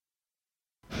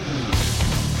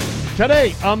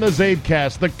Today on the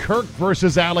Zabecast, the Kirk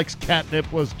versus Alex catnip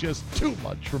was just too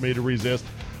much for me to resist.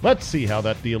 Let's see how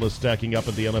that deal is stacking up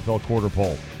at the NFL quarter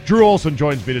poll. Drew Olson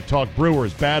joins me to talk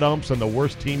Brewers, bad umps, and the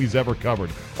worst team he's ever covered.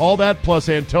 All that plus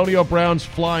Antonio Brown's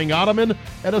flying ottoman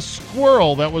and a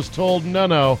squirrel that was told,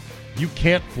 no, you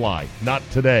can't fly. Not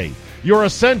today. Your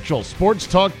essential sports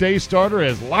talk day starter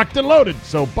is locked and loaded,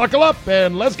 so buckle up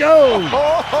and let's go!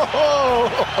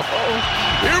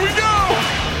 Here we go!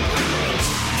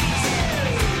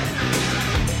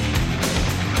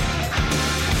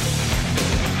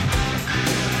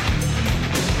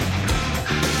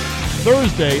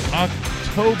 Thursday,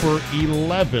 October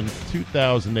 11th,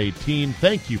 2018.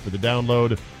 Thank you for the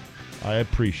download. I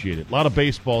appreciate it. A lot of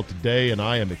baseball today, and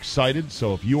I am excited.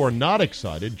 So if you are not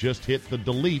excited, just hit the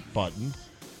delete button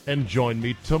and join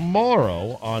me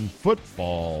tomorrow on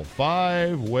Football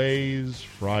 5 Ways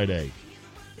Friday.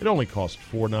 It only costs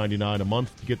 $4.99 a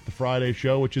month to get the Friday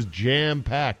show, which is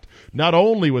jam-packed. Not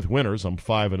only with winners, I'm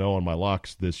 5-0 on my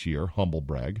locks this year, humble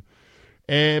brag.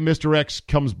 And Mr. X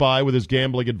comes by with his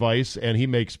gambling advice, and he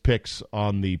makes picks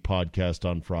on the podcast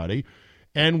on Friday.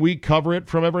 And we cover it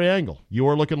from every angle. You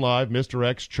are looking live. Mr.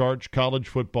 X charged college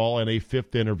football and a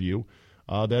fifth interview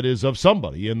that is of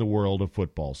somebody in the world of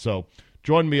football. So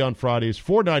join me on Fridays,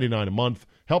 $4.99 a month.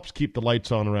 Helps keep the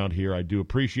lights on around here. I do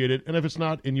appreciate it. And if it's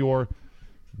not in your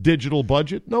digital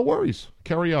budget, no worries.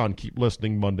 Carry on. Keep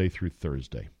listening Monday through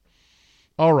Thursday.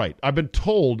 All right. I've been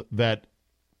told that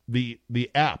the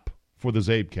app for the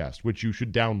Zabecast, which you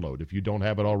should download if you don't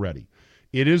have it already.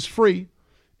 It is free.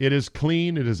 It is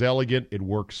clean. It is elegant. It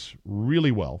works really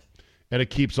well. And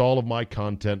it keeps all of my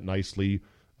content nicely,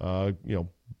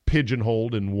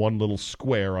 pigeonholed in one little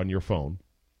square on your phone.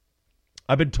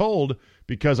 I've been told,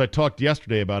 because I talked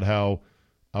yesterday about how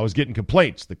I was getting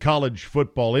complaints, the college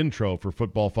football intro for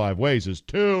Football 5 Ways is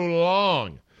too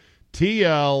long.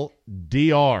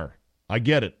 TLDR. I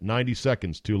get it. 90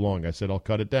 seconds too long. I said I'll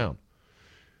cut it down.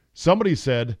 Somebody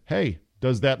said, hey,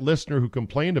 does that listener who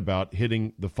complained about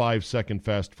hitting the 5-second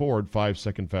fast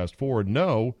forward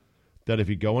know that if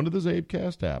you go into the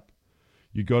Zabecast app,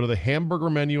 you go to the hamburger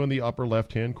menu in the upper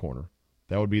left-hand corner.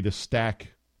 That would be the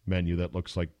stack menu that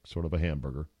looks like sort of a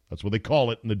hamburger. That's what they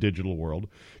call it in the digital world.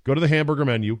 Go to the hamburger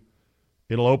menu.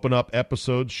 It'll open up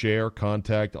episodes, share,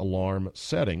 contact, alarm,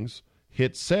 settings.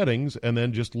 Hit settings, and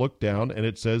then just look down, and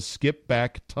it says skip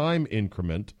back time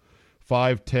increment,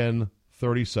 5, 10,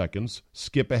 30 seconds.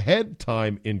 Skip ahead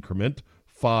time increment,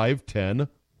 5, 10,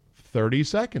 30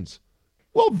 seconds.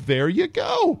 Well, there you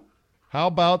go. How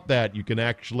about that? You can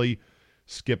actually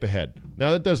skip ahead.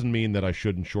 Now, that doesn't mean that I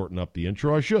shouldn't shorten up the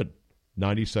intro. I should.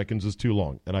 90 seconds is too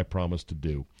long, and I promise to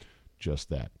do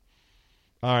just that.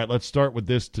 All right, let's start with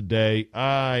this today.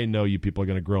 I know you people are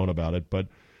going to groan about it, but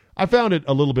I found it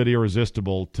a little bit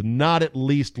irresistible to not at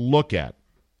least look at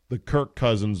the Kirk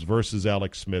Cousins versus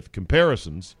Alex Smith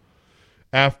comparisons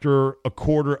after a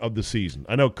quarter of the season.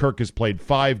 I know Kirk has played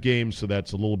 5 games, so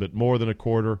that's a little bit more than a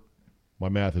quarter. My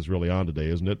math is really on today,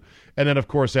 isn't it? And then, of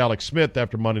course, Alex Smith,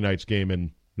 after Monday night's game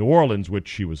in New Orleans, which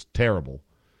he was terrible,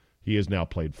 he has now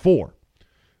played 4.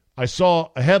 I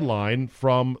saw a headline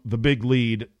from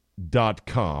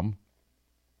thebiglead.com,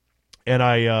 and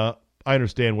I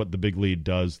understand what the Big Lead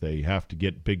does. They have to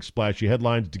get big, splashy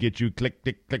headlines to get you click,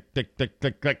 click, click, click, click,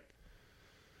 click, click.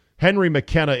 Henry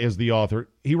McKenna is the author.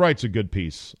 He writes a good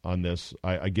piece on this.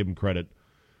 I give him credit.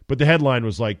 But the headline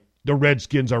was like, the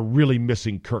Redskins are really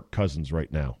missing Kirk Cousins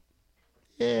right now.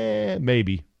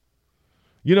 Maybe.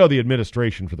 You know the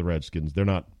administration for the Redskins, they're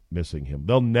not missing him.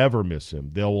 They'll never miss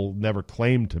him. They'll never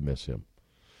claim to miss him.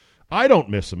 I don't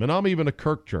miss him, and I'm even a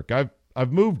Kirk jerk.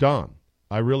 I've moved on.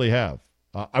 I really have.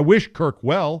 I wish Kirk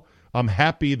well. I'm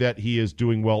happy that he is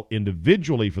doing well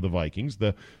individually for the Vikings.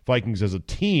 The Vikings as a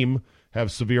team have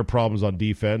severe problems on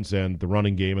defense and the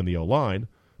running game and the O-line,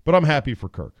 but I'm happy for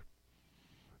Kirk.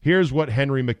 Here's what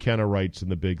Henry McKenna writes in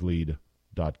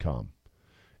thebiglead.com.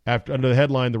 Under the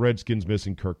headline, the Redskins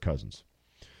missing Kirk Cousins.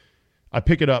 I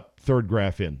pick it up, third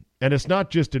graph in, and it's not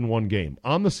just in one game.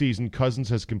 On the season, Cousins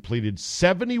has completed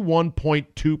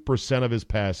 71.2% of his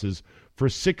passes for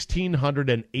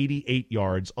 1,688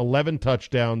 yards, 11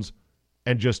 touchdowns,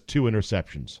 and just 2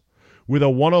 interceptions, with a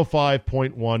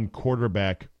 105.1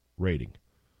 quarterback rating.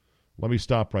 Let me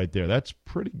stop right there. That's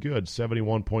pretty good.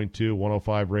 71.2,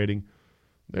 105 rating.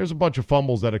 There's a bunch of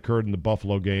fumbles that occurred in the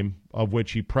Buffalo game, of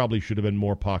which he probably should have been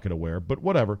more pocket aware, but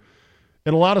whatever.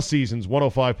 In a lot of seasons,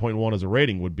 105.1 as a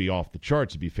rating would be off the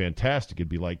charts. It'd be fantastic. It'd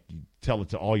be like you tell it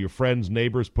to all your friends,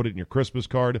 neighbors, put it in your Christmas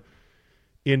card.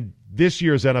 In this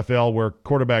year's NFL, where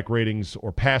quarterback ratings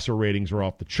or passer ratings are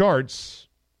off the charts,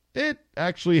 it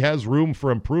actually has room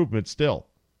for improvement still.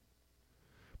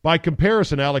 By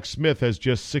comparison, Alex Smith has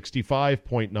just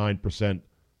 65.9%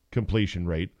 completion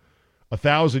rate,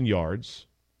 1,000 yards,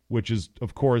 which is,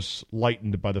 of course,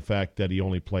 lightened by the fact that he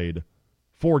only played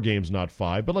 4 games, not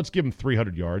 5. But let's give him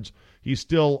 300 yards. He's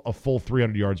still a full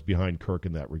 300 yards behind Kirk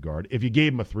in that regard, if you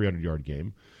gave him a 300-yard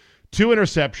game. 2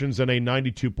 interceptions and a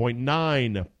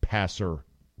 92.9 passer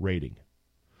rating.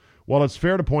 While it's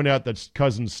fair to point out that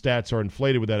Cousins' stats are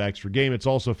inflated with that extra game, it's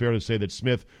also fair to say that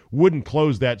Smith wouldn't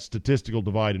close that statistical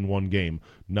divide in one game.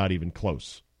 Not even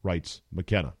close, writes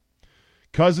McKenna.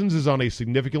 Cousins is on a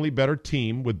significantly better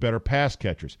team with better pass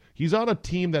catchers. He's on a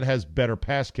team that has better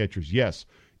pass catchers, yes.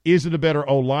 Is it a better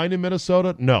O-line in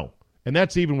Minnesota? No. And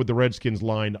that's even with the Redskins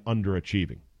line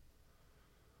underachieving.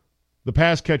 The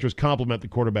pass catchers complement the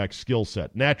quarterback's skill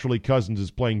set. Naturally, Cousins is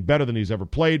playing better than he's ever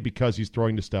played because he's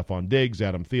throwing to Stephon Diggs,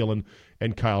 Adam Thielen,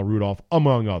 and Kyle Rudolph,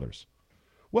 among others.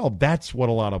 Well, that's what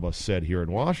a lot of us said here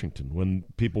in Washington. When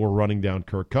people were running down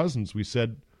Kirk Cousins, we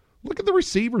said, look at the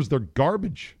receivers. They're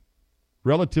garbage,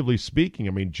 relatively speaking.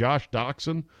 I mean, Josh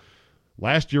Doxson,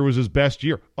 last year was his best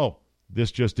year. Oh,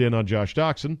 this just in on Josh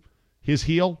Doxson. His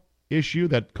heel issue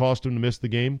that cost him to miss the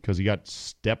game because he got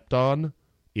stepped on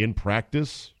in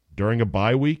practice during a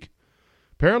bye week.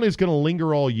 Apparently it's going to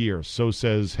linger all year, so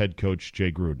says head coach Jay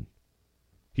Gruden.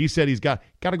 He said he's got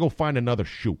to go find another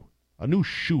shoe, a new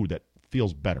shoe that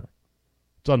feels better.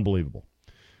 It's unbelievable.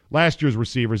 Last year's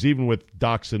receivers, even with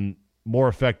Doxson more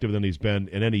effective than he's been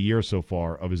in any year so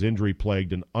far of his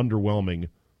injury-plagued and underwhelming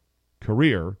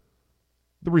career,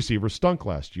 the receivers stunk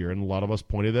last year, and a lot of us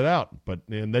pointed that out.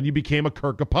 And then you became a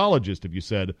Kirk apologist if you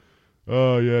said,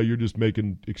 oh, yeah, you're just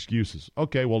making excuses.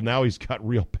 Okay, well, now he's got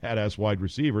real badass wide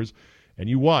receivers, and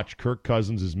you watch, Kirk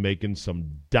Cousins is making some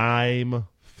dime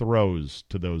throws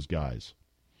to those guys.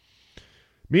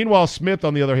 Meanwhile, Smith,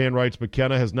 on the other hand, writes,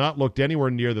 McKenna has not looked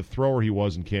anywhere near the thrower he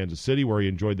was in Kansas City, where he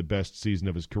enjoyed the best season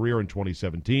of his career in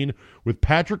 2017. With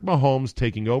Patrick Mahomes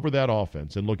taking over that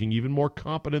offense and looking even more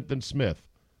competent than Smith,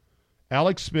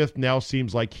 Alex Smith now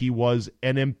seems like he was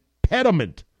an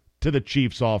impediment to the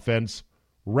Chiefs' offense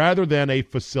rather than a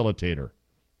facilitator.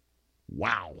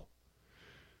 Wow.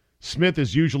 Smith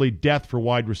is usually death for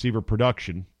wide receiver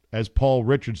production, as Paul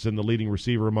Richardson, the leading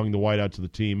receiver among the wideouts of the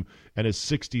team, and is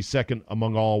 62nd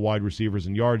among all wide receivers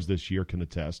in yards this year, can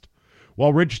attest.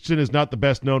 While Richardson is not the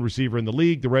best-known receiver in the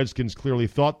league, the Redskins clearly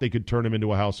thought they could turn him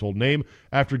into a household name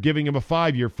after giving him a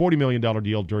 5-year, $40 million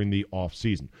deal during the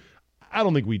offseason. I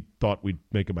don't think we thought we'd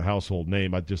make him a household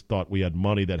name. I just thought we had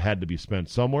money that had to be spent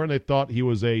somewhere, and they thought he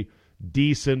was a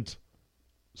decent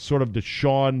sort of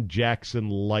Deshaun Jackson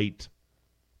light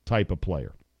type of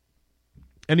player.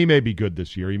 And he may be good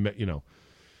this year.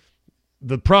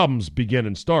 The problems begin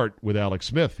and start with Alex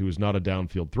Smith, who is not a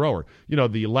downfield thrower.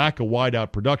 The lack of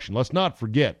wideout production. Let's not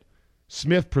forget,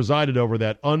 Smith presided over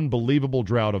that unbelievable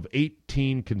drought of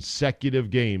 18 consecutive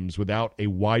games without a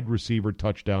wide receiver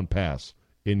touchdown pass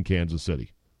in Kansas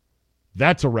City.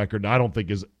 That's a record I don't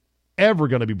think is ever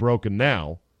going to be broken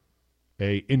now.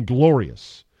 A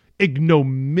inglorious,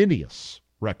 ignominious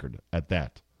record at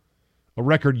that. A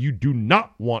record you do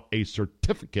not want a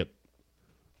certificate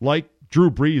like Drew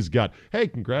Brees got. Hey,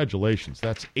 congratulations.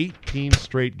 That's 18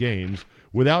 straight games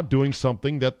without doing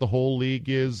something that the whole league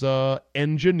is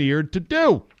engineered to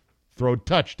do. Throw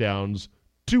touchdowns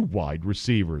to wide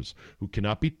receivers who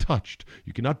cannot be touched.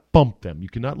 You cannot bump them. You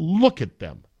cannot look at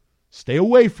them. Stay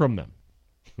away from them.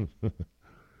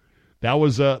 That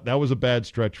was a bad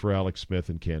stretch for Alex Smith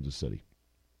in Kansas City.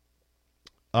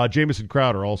 Jamison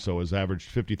Crowder also has averaged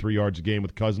 53 yards a game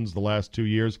with Cousins the last 2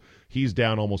 years. He's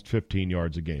down almost 15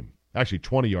 yards a game. Actually,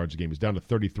 20 yards a game. He's down to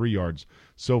 33 yards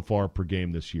so far per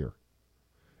game this year.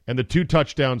 And the 2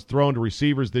 touchdowns thrown to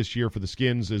receivers this year for the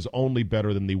Skins is only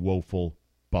better than the woeful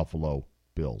Buffalo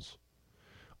Bills.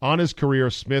 On his career,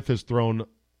 Smith has thrown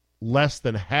less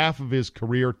than half of his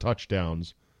career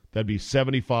touchdowns. That'd be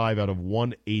 75 out of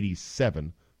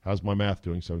 187. How's my math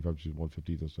doing? 75 to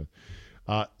 150.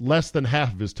 Less than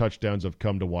half of his touchdowns have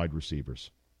come to wide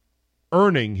receivers,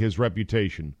 earning his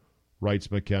reputation,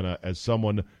 writes McKenna, as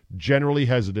someone generally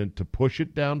hesitant to push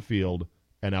it downfield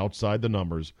and outside the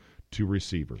numbers to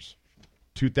receivers.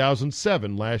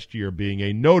 2007, last year, being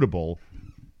a notable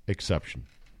exception.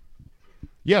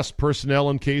 Yes, personnel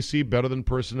in KC better than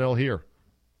personnel here.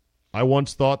 I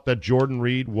once thought that Jordan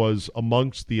Reed was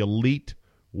amongst the elite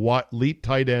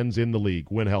tight ends in the league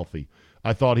when healthy.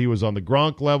 I thought he was on the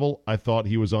Gronk level. I thought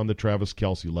he was on the Travis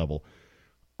Kelce level.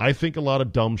 I think a lot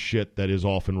of dumb shit that is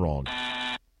often wrong.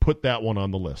 Put that one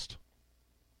on the list.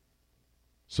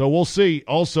 So we'll see.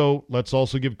 Also, let's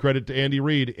also give credit to Andy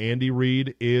Reid. Andy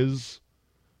Reid is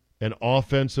an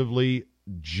offensively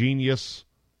genius,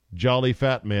 jolly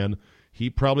fat man. he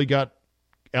probably got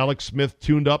Alex Smith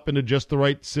tuned up into just the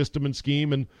right system and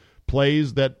scheme and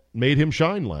plays that made him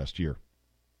shine last year.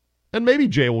 And maybe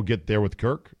Jay will get there with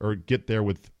Kirk or get there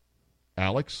with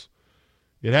Alex.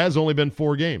 It has only been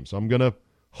 4 games. I'm going to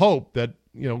hope that,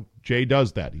 Jay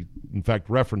does that. He, in fact,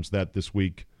 referenced that this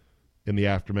week in the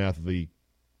aftermath of the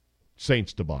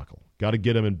Saints debacle. Got to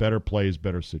get him in better plays,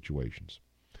 better situations.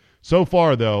 So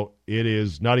far, though, it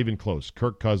is not even close.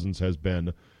 Kirk Cousins has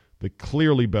been the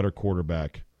clearly better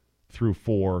quarterback through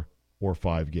 4 or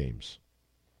 5 games.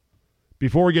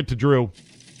 Before we get to Drew,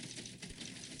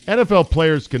 NFL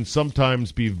players can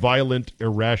sometimes be violent,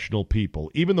 irrational people,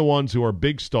 even the ones who are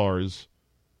big stars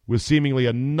with seemingly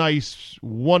a nice,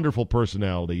 wonderful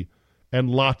personality and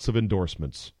lots of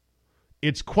endorsements.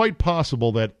 It's quite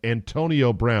possible that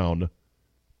Antonio Brown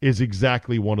is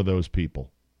exactly one of those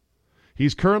people.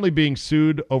 He's currently being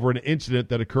sued over an incident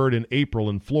that occurred in April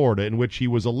in Florida in which he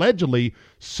was allegedly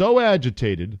so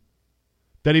agitated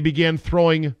that he began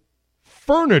throwing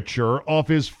furniture off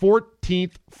his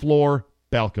 14th floor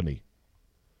balcony.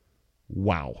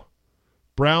 Wow.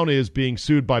 Brown is being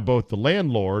sued by both the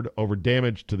landlord over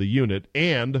damage to the unit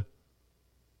and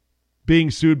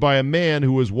being sued by a man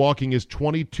who was walking his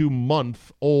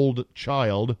 22-month-old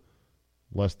child,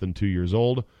 less than 2 years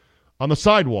old, on the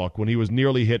sidewalk when he was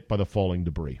nearly hit by the falling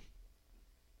debris.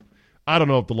 I don't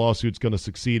know if the lawsuit's going to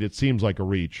succeed. It seems like a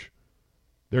reach.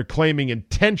 They're claiming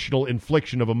intentional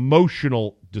infliction of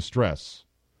emotional distress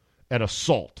and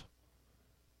assault.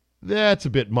 That's a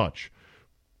bit much.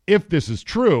 If this is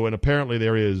true, and apparently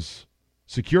there is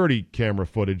security camera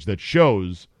footage that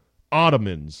shows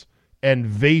ottomans and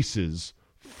vases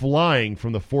flying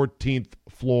from the 14th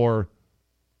floor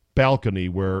balcony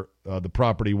where the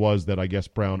property was that I guess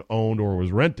Brown owned or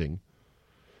was renting.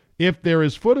 If there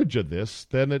is footage of this,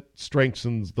 then it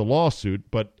strengthens the lawsuit,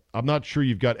 but I'm not sure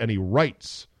you've got any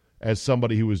rights as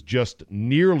somebody who was just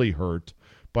nearly hurt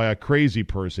by a crazy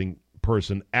person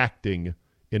acting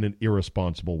in an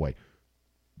irresponsible way.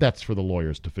 That's for the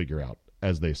lawyers to figure out,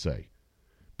 as they say.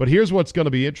 But here's what's going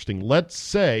to be interesting. Let's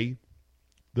say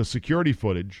the security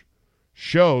footage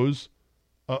shows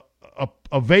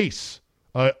a vase,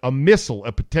 a missile,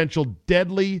 a potential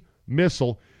deadly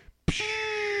missile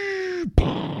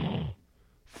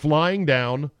flying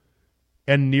down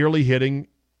and nearly hitting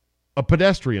a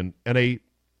pedestrian and a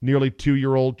nearly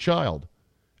 2-year-old child.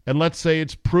 And let's say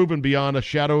it's proven beyond a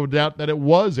shadow of doubt that it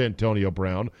was Antonio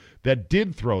Brown that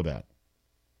did throw that.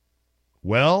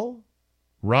 Well,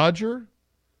 Roger,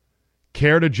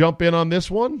 care to jump in on this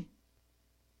one?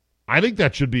 I think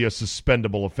that should be a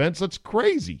suspendable offense. That's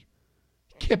crazy.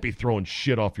 You can't be throwing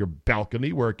shit off your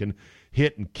balcony where it can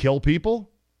hit and kill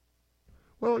people.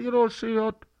 Well, see,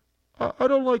 I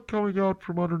don't like coming out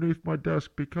from underneath my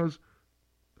desk because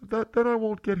then I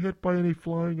won't get hit by any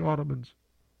flying ottomans.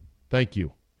 Thank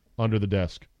you. Under the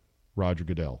desk, Roger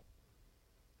Goodell.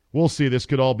 We'll see. This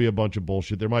could all be a bunch of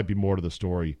bullshit. There might be more to the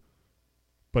story.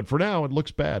 But for now, it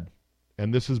looks bad.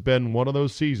 And this has been one of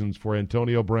those seasons for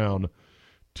Antonio Brown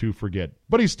to forget.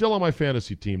 But he's still on my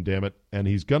fantasy team, damn it. And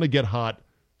he's going to get hot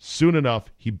soon enough.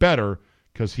 He better,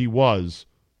 because he was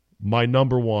my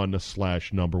number one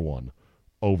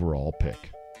overall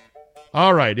pick.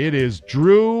 All right, it is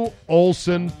Drew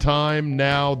Olson time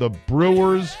now. The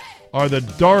Brewers are the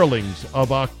darlings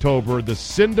of October, the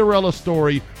Cinderella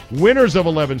story, winners of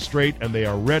 11 straight, and they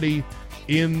are ready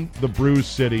in the Brew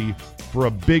City for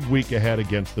a big week ahead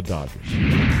against the Dodgers.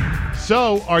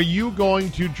 So, are you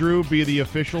going to, Drew, be the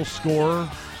official scorer?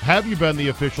 Have you been the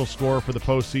official scorer for the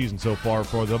postseason so far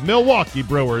for the Milwaukee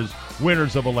Brewers,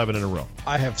 winners of 11 in a row?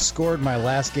 I have scored my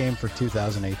last game for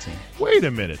 2018. Wait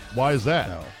a minute. Why is that?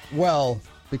 No. Well,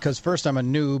 because first, I'm a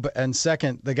noob, and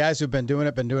second, the guys who've been doing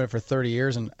it for 30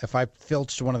 years, and if I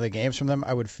filched one of the games from them,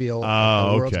 I would feel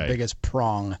the world's biggest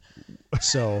prong.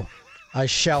 So I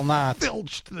shall not.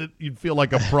 Filched, you'd feel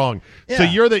like a prong. Yeah. So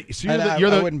you're the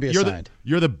I wouldn't be assigned.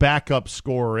 You're the backup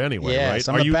scorer anyway, right? Yes,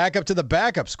 I'm the backup to the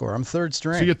backup scorer. I'm third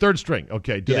string. So you're third string.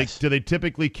 Okay. Do yes. they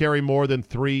typically carry more than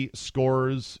 3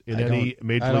 scorers in any major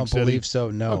league city? I don't believe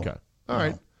so, no. Okay. All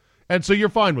right. And so you're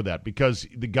fine with that because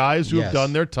the guys who have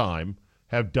done their time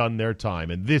have done their time,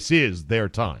 and this is their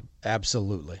time.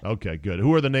 Absolutely. Okay, good.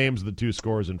 Who are the names of the 2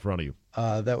 scorers in front of you?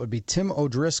 That would be Tim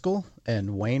O'Driscoll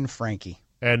and Wayne Frankie.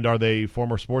 And are they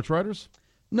former sports writers?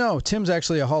 No, Tim's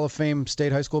actually a Hall of Fame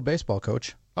state high school baseball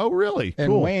coach. Oh, really?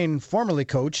 And cool. Wayne formerly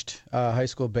coached high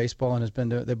school baseball and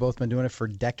they've both been doing it for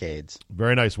decades.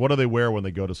 Very nice. What do they wear when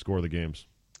they go to score the games?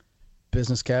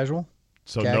 Business casual.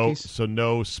 So khakis.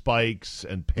 no spikes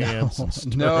and pants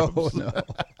and No.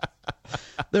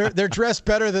 They're dressed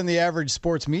better than the average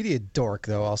sports media dork,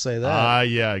 though. I'll say that.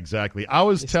 Yeah, exactly. I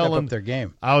was step up their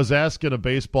game. I was asking a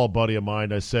baseball buddy of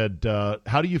mine. I said,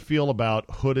 "How do you feel about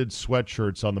hooded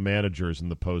sweatshirts on the managers in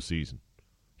the postseason?"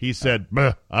 He said,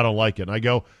 "Meh, I don't like it." And I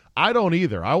go, "I don't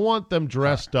either. I want them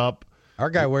dressed up." Our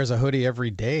guy wears a hoodie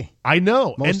every day. I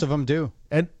know. Most of them do.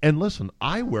 And listen,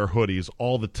 I wear hoodies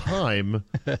all the time,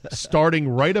 starting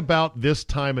right about this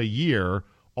time of year,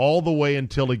 all the way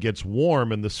until it gets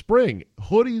warm in the spring.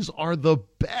 Hoodies are the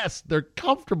best. They're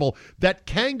comfortable. That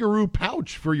kangaroo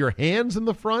pouch for your hands in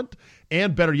the front,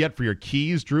 and better yet for your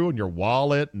keys, Drew, and your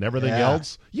wallet and everything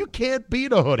else. You can't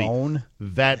beat a hoodie. Phone.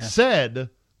 That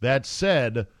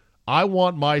said, I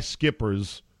want my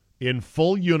skippers in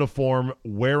full uniform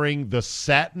wearing the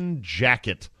satin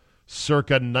jacket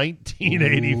circa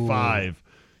 1985. Ooh.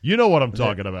 You know what I'm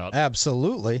talking about.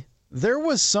 Absolutely. There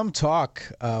was some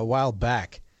talk a while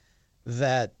back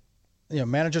that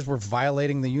managers were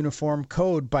violating the uniform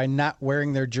code by not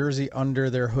wearing their jersey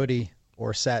under their hoodie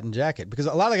or satin jacket. Because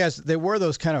a lot of guys, they wear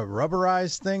those kind of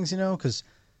rubberized things, because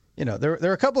there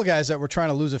are a couple of guys that were trying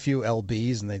to lose a few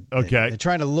lbs, and they're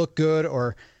trying to look good,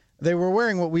 or they were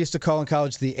wearing what we used to call in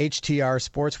college the HTR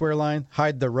sportswear line,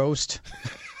 hide the roast.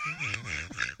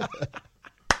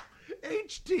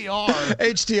 HTR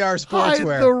sportswear.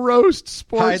 Hide the roast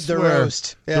sportswear. Hide the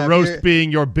roast. Yeah, the roast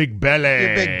being your big belly.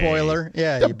 Your big boiler.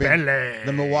 Yeah, the belly.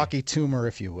 The Milwaukee tumor,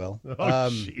 if you will. Oh,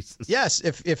 Jesus. Yes,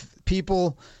 if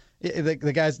people,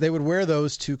 the guys, they would wear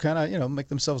those to kind of, make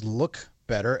themselves look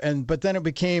better, but then it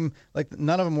became like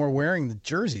none of them were wearing the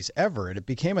jerseys ever, and it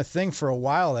became a thing for a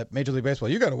while at Major League Baseball.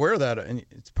 You got to wear that, and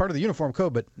it's part of the uniform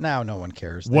code. But now no one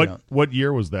cares. What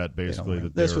year was that? Basically,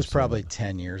 this was probably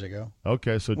 10 years ago.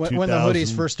 Okay, so when the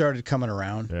hoodies first started coming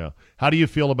around. Yeah. How do you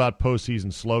feel about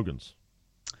postseason slogans?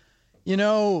 What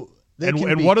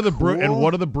are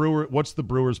the what's the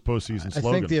Brewers postseason slogan?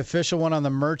 I think the official one on the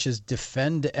merch is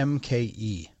Defend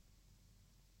MKE.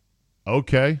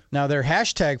 Okay. Now their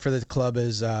hashtag for the club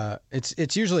is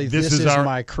it's usually this is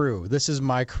my crew. This is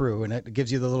my crew, and it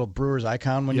gives you the little Brewers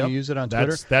icon when you use it on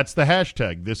Twitter. That's the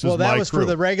hashtag. This is my crew. Well, that was for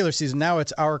the regular season. Now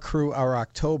it's our crew. Our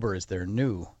October is their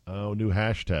new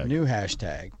hashtag. New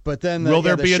hashtag. But then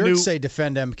the shirts say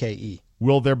Defend MKE.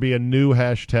 Will there be a new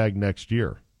hashtag next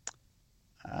year?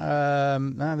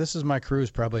 This is my crew is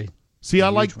probably. See, I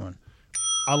like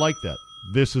that.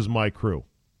 This is my crew.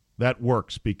 That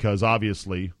works because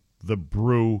obviously the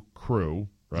Brew crew,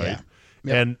 right?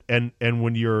 Yeah. Yep. And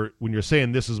when you're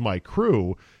saying this is my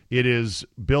crew, it is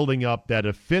building up that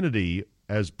affinity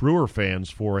as Brewer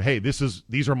fans for, hey,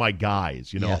 these are my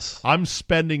guys, Yes. I'm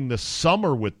spending the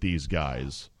summer with these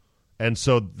guys. And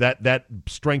so that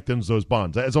strengthens those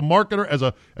bonds. As a marketer,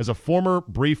 as a former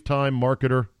brief time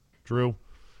marketer, Drew,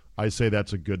 I say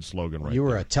that's a good slogan right You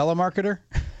were there. A telemarketer?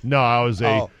 No, I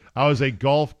was a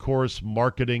golf course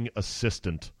marketing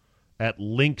assistant at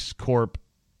Lynx Corp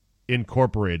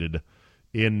Incorporated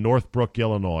in Northbrook,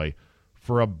 Illinois,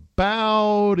 for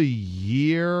about a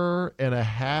year and a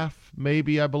half,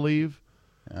 maybe, I believe.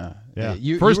 Yeah.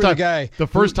 The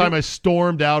first time I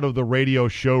stormed out of the radio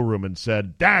showroom and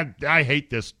said, "Dad, I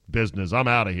hate this business. I'm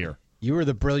out of here." You were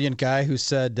the brilliant guy who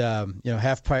said,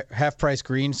 half price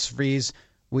greens fees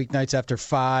weeknights after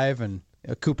 5 and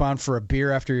a coupon for a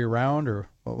beer after your round, or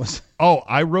what was it? Oh,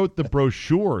 I wrote the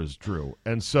brochures, Drew.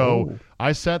 And so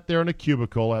I sat there in a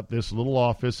cubicle at this little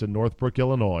office in Northbrook,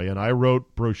 Illinois, and I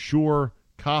wrote brochure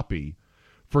copy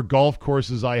for golf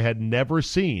courses I had never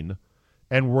seen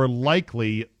and were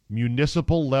likely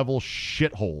municipal level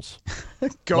shitholes.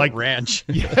 Goat Ranch.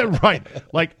 Yeah, right.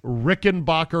 Like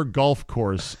Rickenbacker Golf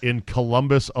Course in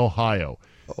Columbus, Ohio.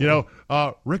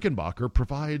 Rickenbacker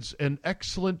provides an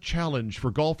excellent challenge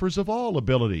for golfers of all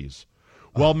abilities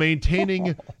while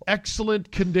maintaining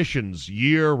excellent conditions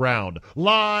year-round.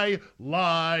 Lie.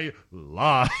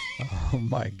 Oh,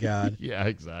 my God. Yeah,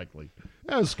 exactly.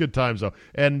 That was good times, though.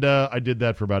 And I did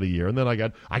that for about a year. And then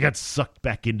I got sucked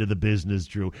back into the business,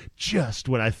 Drew. Just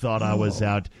when I thought I was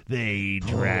out, they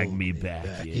dragged me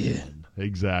back in.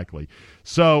 Exactly.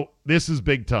 So this is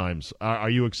big times. Are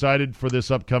you excited for this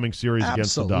upcoming series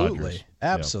against the Dodgers?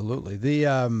 Absolutely.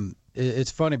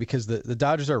 It's funny because the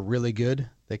Dodgers are really good.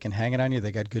 They can hang it on you.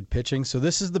 They got good pitching. So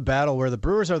this is the battle where the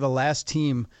Brewers are the last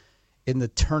team in the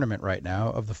tournament right now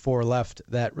of the 4 left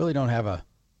that really don't have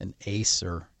an ace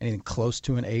or anything close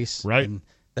to an ace. Right. And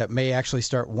that may actually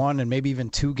start 1 and maybe even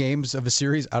 2 games of a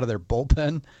series out of their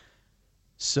bullpen.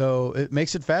 So it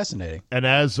makes it fascinating. And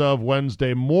as of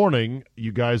Wednesday morning,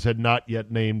 you guys had not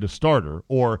yet named a starter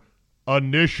or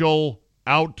initial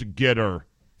out-getter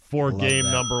for game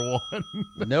number 1.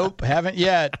 Nope, haven't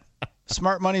yet.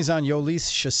 Smart money's on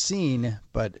Yolis Chassin,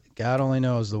 but God only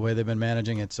knows the way they've been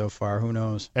managing it so far. Who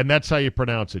knows? And that's how you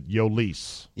pronounce it,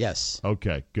 Yolis. Yes.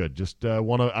 Okay, good. Just I don't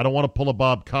want to pull a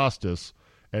Bob Costas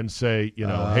and say,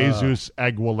 Jesus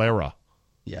Aguilera.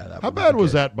 Yeah. How bad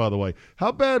was that, by the way?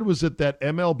 How bad was it that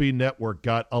MLB Network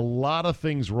got a lot of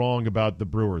things wrong about the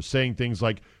Brewers, saying things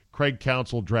like Craig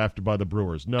Counsell drafted by the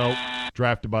Brewers? No,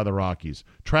 drafted by the Rockies.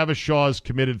 Travis Shaw's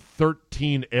committed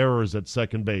 13 errors at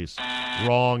second base.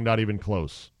 Wrong, not even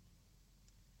close.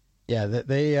 Yeah,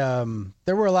 they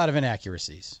there were a lot of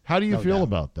inaccuracies. How do you feel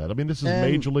about that? I mean, this is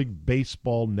Major League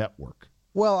Baseball Network.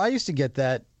 Well, I used to get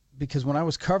that because when I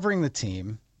was covering the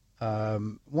team,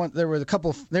 there were a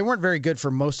couple. They weren't very good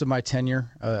for most of my tenure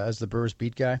as the Brewers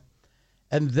beat guy,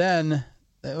 and then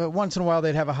once in a while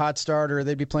they'd have a hot start or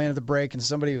they'd be playing at the break, and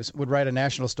somebody would write a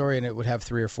national story and it would have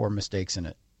 3 or 4 mistakes in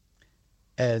it,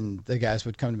 and the guys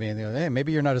would come to me and they go, "Hey,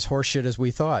 maybe you're not as horseshit as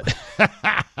we thought."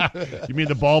 You mean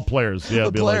the ball players? Yeah,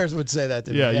 the players would say that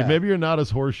to me. Yeah, maybe you're not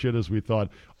as horseshit as we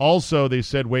thought. Also, they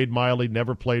said Wade Miley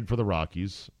never played for the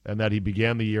Rockies and that he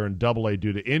began the year in Double-A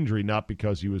due to injury, not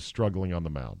because he was struggling on the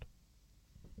mound.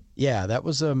 Yeah, that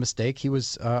was a mistake. He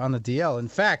was on the DL. In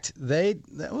fact, that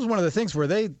was one of the things where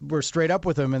they were straight up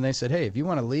with him and they said, "Hey, if you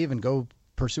want to leave and go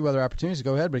pursue other opportunities,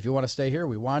 go ahead. But if you want to stay here,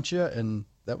 we want you." And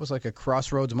that was like a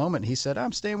crossroads moment. He said,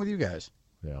 "I'm staying with you guys."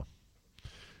 Yeah.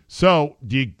 So,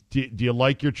 do you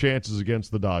like your chances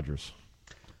against the Dodgers?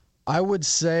 I would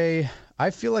say I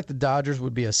feel like the Dodgers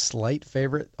would be a slight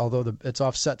favorite, although it's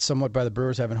offset somewhat by the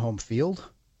Brewers having home field.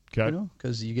 Okay.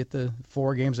 Because you get the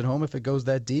 4 games at home if it goes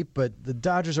that deep. But the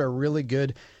Dodgers are really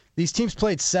good. These teams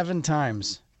played 7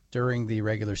 times during the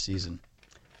regular season.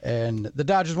 And the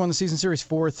Dodgers won the season series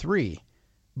 4-3.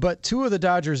 But 2 of the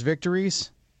Dodgers'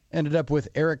 victories ended up with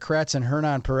Eric Kratz and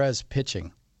Hernan Perez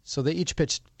pitching. So they each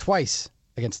pitched twice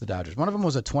against the Dodgers. One of them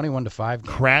was a 21-5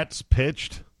 game. Kratz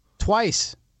pitched?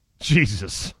 Twice.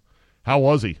 Jesus. How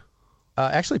was he?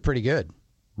 Actually pretty good.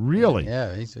 Really?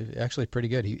 Yeah, he's actually pretty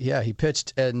good. He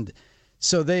pitched, and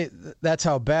so that's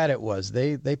how bad it was.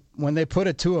 They when they put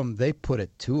it to him, they put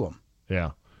it to him.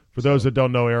 Yeah. For those that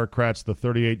don't know, Eric Kratz, the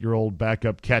 38-year-old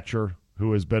backup catcher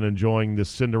who has been enjoying this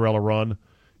Cinderella run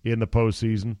in the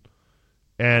postseason,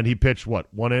 and he pitched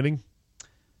what, 1 inning?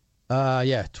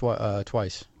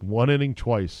 Twice. 1 inning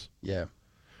twice. Yeah.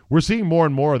 We're seeing more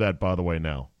and more of that, by the way,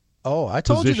 now. Oh, I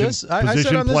told you this. I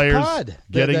said on this pod.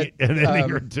 Getting an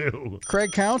inning or 2.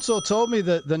 Craig Counsell told me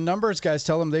that the numbers guys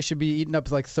tell them they should be eating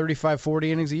up like 35,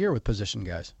 40 innings a year with position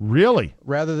guys. Really?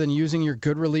 Rather than using your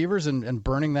good relievers and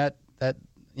burning that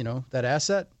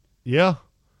asset. Yeah.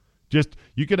 Just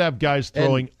you could have guys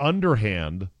throwing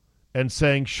underhand and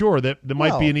saying, sure, that there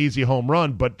might be an easy home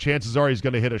run, but chances are he's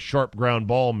going to hit a sharp ground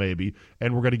ball maybe,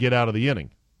 and we're going to get out of the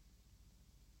inning.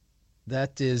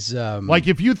 That is like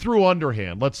if you threw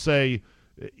underhand, let's say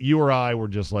you or I were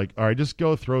just like, all right, just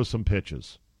go throw some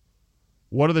pitches.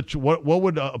 What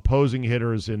would opposing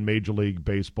hitters in Major League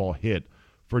Baseball hit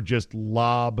for just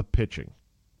lob pitching?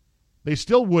 They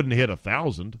still wouldn't hit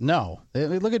 1,000. No.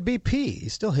 Look at BP.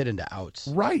 He's still hit into outs.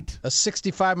 Right. A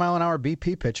 65-mile-an-hour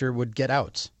BP pitcher would get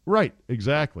outs. Right,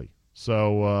 exactly.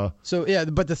 So yeah,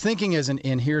 but the thinking is,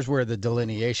 and here's where the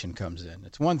delineation comes in.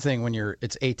 It's one thing when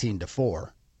it's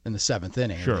 18-4 in the 7th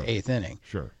inning or the 8th inning.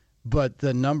 Sure. But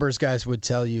the numbers guys would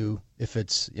tell you if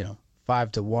it's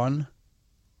 5-1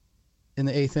 in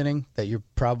the 8th inning that you're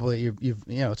probably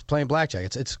it's playing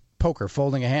blackjack. It's poker,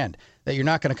 folding a hand, that you're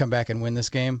not going to come back and win this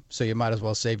game, so you might as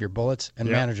well save your bullets. And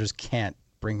managers can't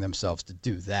bring themselves to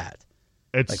do that.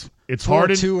 It's hard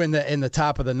 4-2 in the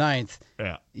top of the 9th.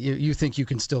 Yeah, you think you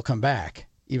can still come back,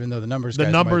 even though the numbers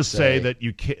say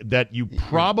that you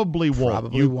probably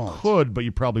won't. You could, but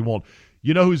you probably won't.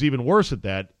 You know who's even worse at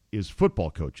that is football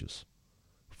coaches.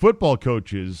 Football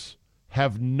coaches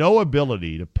have no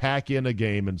ability to pack in a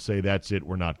game and say, that's it,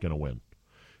 we're not going to win.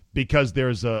 Because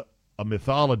there's a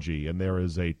mythology and there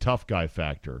is a tough guy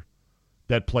factor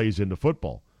that plays into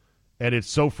football. And it's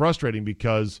so frustrating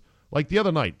because, like the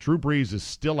other night, Drew Brees is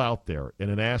still out there in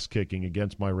an ass-kicking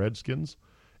against my Redskins.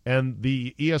 And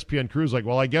the ESPN crew's like,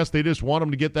 well, I guess they just want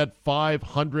him to get that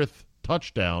 500th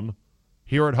touchdown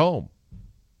here at home.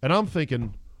 And I'm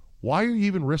thinking, why are you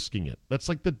even risking it? That's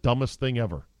like the dumbest thing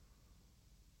ever.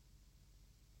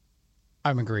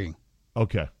 I'm agreeing.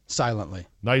 Okay. Silently.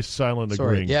 Nice silent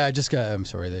agreeing. Yeah, I'm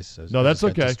sorry. No, that's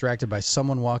okay. Distracted by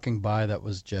someone walking by that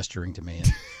was gesturing to me.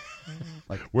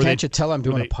 And, can't you tell I'm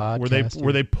doing a podcast?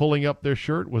 Were they pulling up their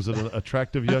shirt? Was it an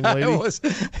attractive young lady?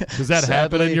 Does that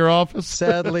happen in your office?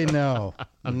 Sadly, no.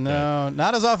 Okay. No,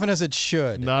 not as often as it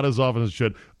should. Not as often as it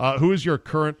should. Who is your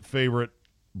current favorite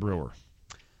Brewer?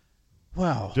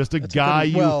 Wow. Just a guy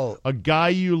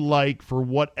you like for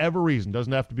whatever reason.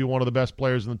 Doesn't have to be one of the best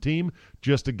players on the team.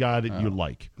 Just a guy that you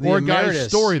like. Or a guy's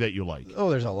story that you like. Oh,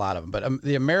 there's a lot of them. But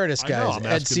the emeritus guy is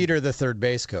Ed Cedar, the third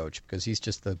base coach, because he's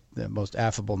just the most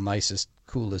affable, nicest,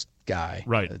 coolest guy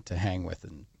to hang with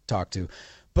and talk to.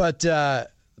 But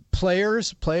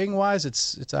playing-wise,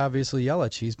 it's obviously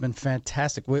Yelich. He's been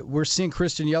fantastic. We're seeing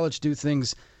Christian Yelich do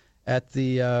things at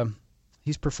the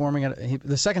he's performing at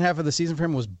the second half of the season for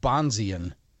him was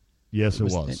Bonzian. Yes, it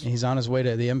was. He's on his way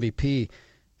to the MVP.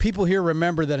 People here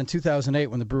remember that in 2008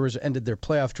 when the Brewers ended their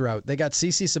playoff drought, they got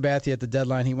CC Sabathia at the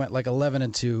deadline. He went like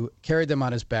 11-2, carried them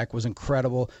on his back, was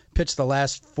incredible, pitched the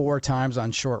last 4 times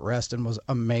on short rest and was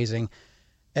amazing.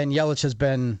 And Yelich has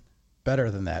been better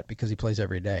than that because he plays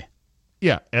every day.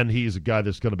 Yeah, and he's a guy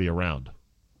that's going to be around.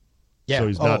 Yeah. So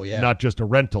he's not just a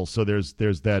rental. So there's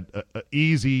that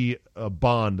easy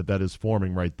bond that is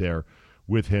forming right there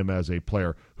with him as a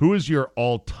player. Who is your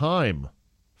all-time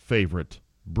favorite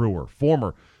Brewer?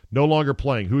 Former, no longer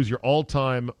playing. Who's your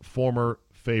all-time former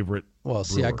favorite Well,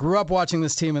 see, I grew up watching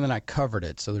this team and then I covered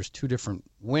it. So there's 2 different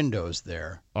windows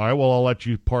there. All right, well, I'll let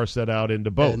you parse that out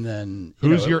into both. And then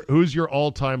who's your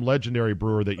all-time legendary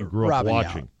Brewer that you grew up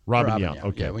watching? Robin Yount.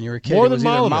 Okay. Yeah, when you were a kid, More it than was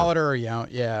either Molitor or Yount.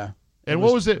 Yeah. And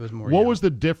what was the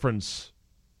difference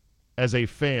as a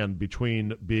fan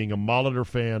between being a Molitor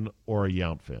fan or a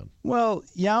Yount fan? Well,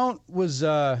 Yount was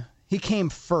he came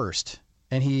first,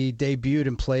 and he debuted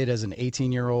and played as an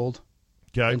 18-year-old.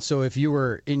 Okay. And so if you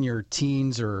were in your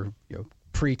teens or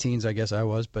pre-teens, I guess I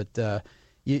was, but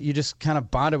you just kind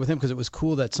of bonded with him because it was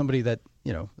cool that somebody that,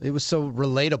 it was so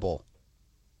relatable.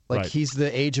 Like he's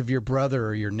the age of your brother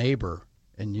or your neighbor.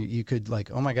 And you could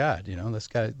oh my God,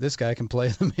 this guy can play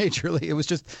the major league. It was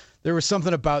just there was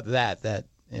something about that.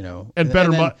 And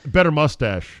better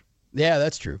mustache. Yeah,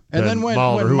 that's true. And then when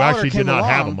Molitor, who actually did not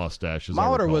have a along, mustache,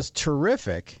 Molitor was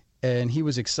terrific and he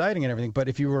was exciting and everything. But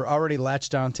if you were already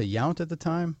latched on to Yount at the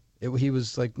time, he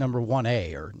was like number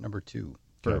 1A or number 2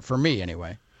 for me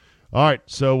anyway. All right,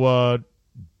 so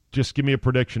just give me a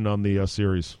prediction on the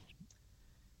series.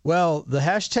 Well, the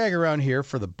hashtag around here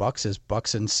for the Bucks is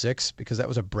Bucks in 6 because that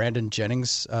was a Brandon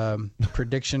Jennings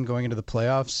prediction going into the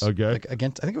playoffs. Okay. I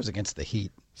think it was against the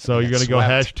Heat. So you're going to go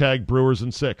hashtag Brewers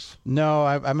in 6. No,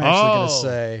 I'm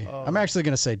actually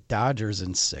going to say Dodgers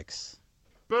in 6.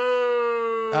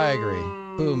 Boo! I agree.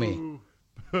 Boo me.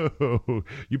 Boo.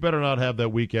 You better not have that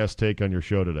weak ass take on your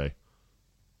show today.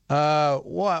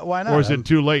 Why not? Or is it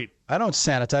too late? I don't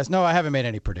sanitize. No, I haven't made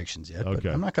any predictions yet. Okay.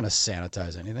 But I'm not going to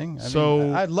sanitize anything.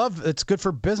 It's good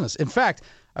for business. In fact,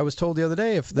 I was told the other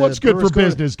day what's good for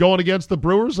business? Going against the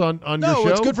Brewers on your show? No,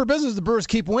 it's good for business. The Brewers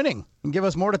keep winning and give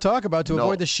us more to talk about to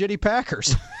avoid the shitty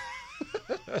Packers.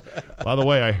 By the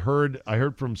way, I heard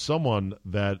from someone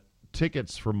that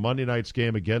tickets for Monday night's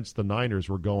game against the Niners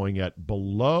were going at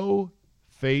below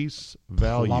face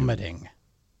value.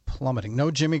 Plummeting.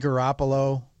 No Jimmy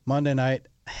Garoppolo Monday night.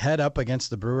 Head up against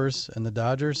the Brewers and the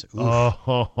Dodgers. Oof.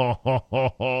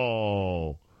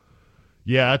 Oh,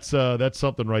 yeah, that's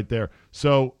something right there.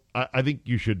 So I think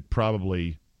you should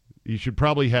probably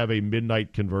have a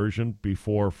midnight conversion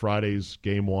before Friday's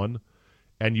game 1,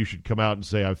 and you should come out and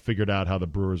say, I've figured out how the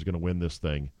Brewers are going to win this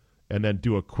thing, and then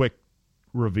do a quick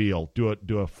reveal, do a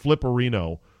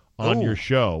flipperino on your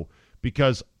show,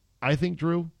 because I think,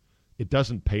 Drew, it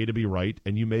doesn't pay to be right,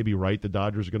 and you may be right. The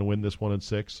Dodgers are going to win this one in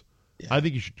 6. Yeah. I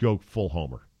think you should go full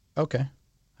homer. Okay.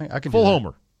 I can full do that.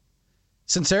 Homer.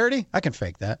 Sincerity? I can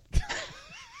fake that.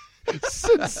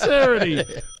 Sincerity.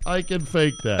 I can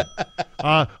fake that.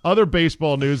 Other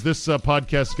baseball news. This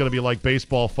podcast is going to be like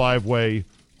Baseball 5-Way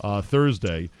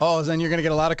Thursday. Oh, then you're going to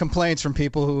get a lot of complaints from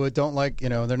people who don't like,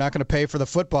 they're not going to pay for the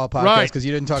football podcast because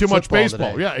you didn't talk too much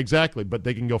baseball. Today. Yeah, exactly. But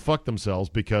they can go fuck themselves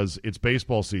because it's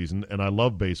baseball season, and I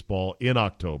love baseball in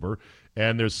October.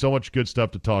 And there's so much good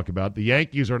stuff to talk about. The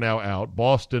Yankees are now out.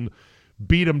 Boston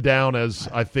beat them down as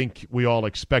I think we all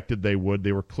expected they would.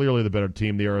 They were clearly the better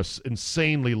team. They are an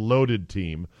insanely loaded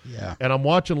team. Yeah. And I'm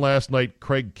watching last night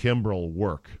Craig Kimbrell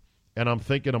work, and I'm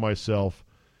thinking to myself,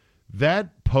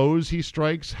 that pose he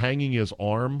strikes, hanging his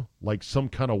arm like some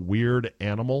kind of weird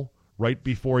animal right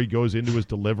before he goes into his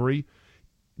delivery,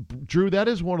 Drew, that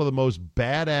is one of the most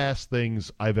badass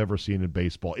things I've ever seen in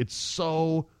baseball. It's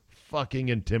so fucking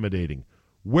intimidating.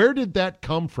 Where did that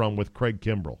come from with Craig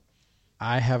Kimbrell?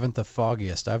 I haven't the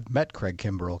foggiest. I've met Craig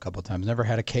Kimbrell a couple of times. Never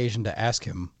had occasion to ask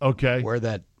him where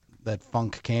that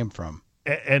funk came from.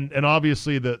 And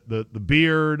obviously the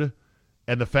beard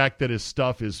and the fact that his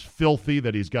stuff is filthy,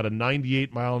 that he's got a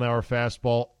 98-mile-an-hour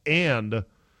fastball and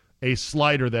a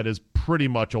slider that is pretty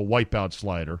much a wipeout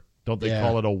slider. Don't they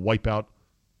call it a wipeout?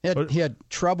 He had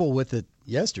trouble with it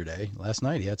Last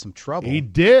night he had some trouble. He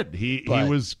did. He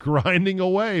was grinding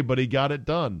away, but he got it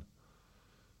done.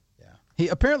 Yeah.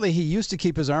 He used to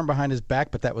keep his arm behind his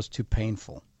back, but that was too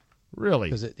painful.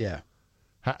 Really?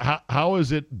 How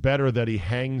is it better that he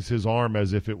hangs his arm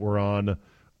as if it were on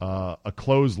a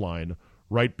clothesline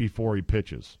right before he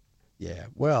pitches? Yeah.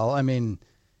 Well, I mean,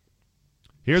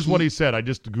 here's what he said. I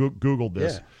just Googled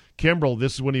this. Yeah. Kimbrel,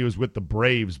 this is when he was with the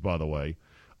Braves, by the way.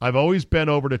 I've always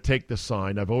bent over to take the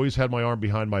sign. I've always had my arm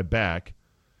behind my back.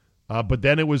 But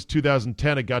then it was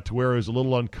 2010. It got to where it was a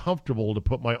little uncomfortable to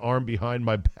put my arm behind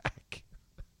my back.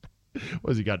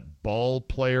 What has he got? Ball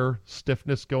player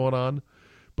stiffness going on?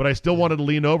 But I still wanted to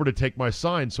lean over to take my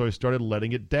sign, so I started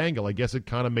letting it dangle. I guess it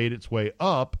kind of made its way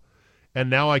up, and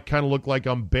now I kind of look like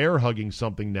I'm bear hugging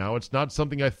something now. It's not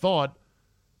something I thought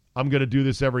I'm going to do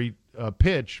this every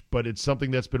pitch, but it's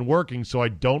something that's been working, so I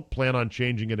don't plan on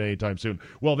changing it anytime soon.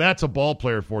 Well, that's a ball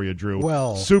player for you, Drew.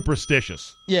 Well,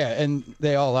 superstitious. Yeah, and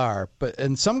they all are.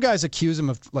 And some guys accuse him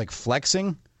of, like,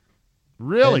 flexing.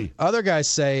 Really? And other guys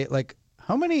say, like,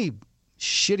 how many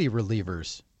shitty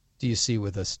relievers do you see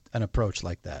with an approach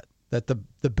like that? That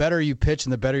the better you pitch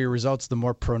and the better your results, the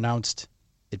more pronounced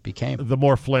it became. The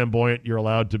more flamboyant you're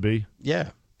allowed to be. Yeah.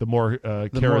 The more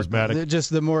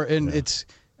charismatic. It's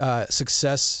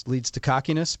success leads to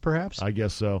cockiness, perhaps. I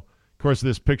guess so. Of course,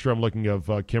 this picture I'm looking of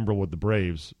Kimbrel with the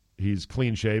Braves, he's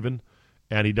clean shaven,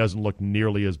 and he doesn't look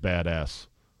nearly as badass.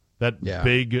 That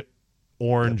big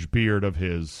orange beard of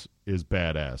his is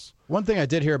badass. One thing I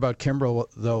did hear about Kimbrel,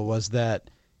 though, was that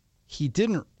he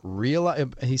didn't realize.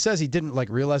 He says he didn't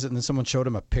realize it, and then someone showed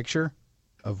him a picture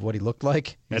of what he looked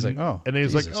like. He's like, oh, and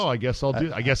he's Jesus. like, oh, I guess I'll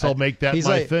do. I guess I'll make that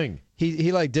my thing.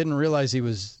 He didn't realize he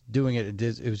was doing it.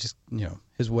 It was just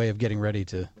his way of getting ready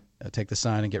to take the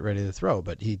sign and get ready to throw.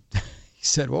 But he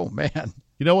said, "Oh man."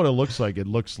 You know what it looks like? It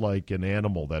looks like an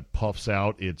animal that puffs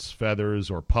out its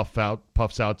feathers or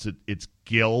puffs out its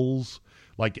gills,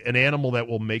 like an animal that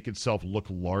will make itself look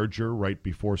larger right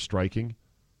before striking.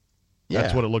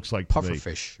 That's what it looks like to me.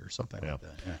 Pufferfish or something like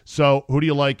that. Yeah. So who do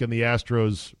you like in the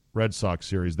Astros-Red Sox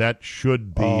series? That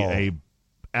should be a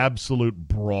absolute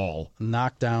brawl.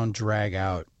 Knockdown, drag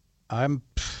out. I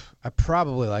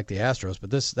probably like the Astros, but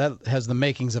that has the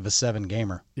makings of a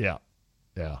 7-gamer. Yeah.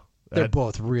 They're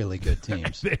both really good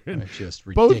teams. It's just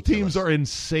ridiculous. Both teams are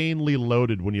insanely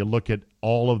loaded when you look at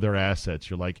all of their assets.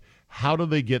 You're like, how do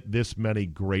they get this many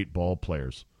great ball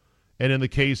players? And in the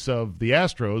case of the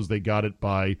Astros, they got it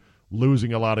by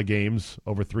losing a lot of games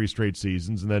over 3 straight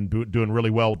seasons and then doing really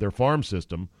well with their farm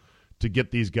system to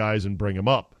get these guys and bring them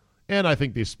up. And I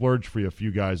think they splurged for a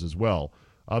few guys as well.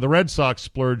 The Red Sox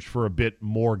splurged for a bit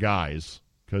more guys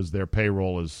because their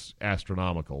payroll is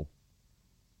astronomical.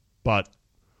 But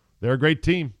they're a great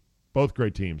team. Both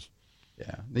great teams.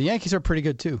 Yeah. The Yankees are pretty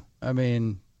good too. I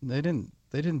mean, they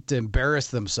didn't embarrass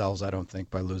themselves, I don't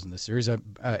think, by losing the series.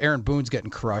 Aaron Boone's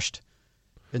getting crushed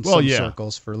in some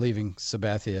circles for leaving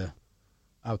Sabathia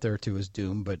out there to his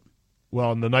doom. But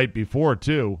and the night before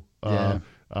too,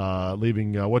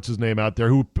 leaving what's his name out there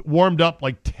who warmed up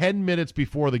like 10 minutes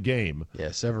before the game. Yeah,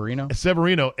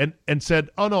 Severino, and said,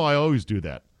 "Oh no, I always do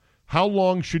that." How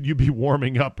long should you be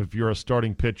warming up if you're a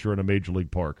starting pitcher in a major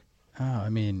league park? I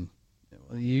mean,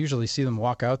 you usually see them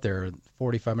walk out there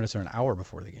 45 minutes or an hour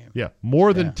before the game. Yeah,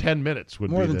 more than 10 minutes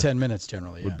would more than 10 minutes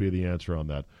generally would be the answer on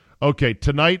that. Okay,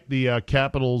 tonight the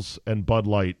Capitals and Bud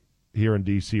Light here in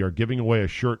D.C. are giving away a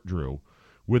shirt, Drew,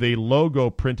 with a logo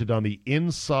printed on the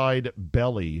inside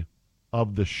belly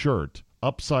of the shirt,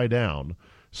 upside down,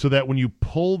 so that when you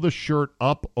pull the shirt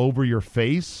up over your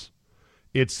face,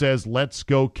 it says, "Let's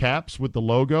go Caps" with the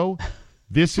logo.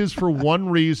 This is for one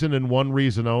reason and one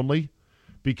reason only,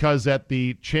 because at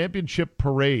the championship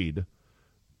parade,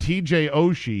 TJ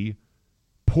Oshie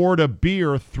poured a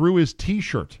beer through his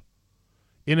T-shirt.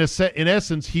 In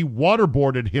essence, he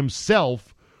waterboarded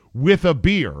himself with a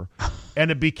beer,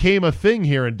 and it became a thing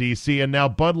here in D.C., and now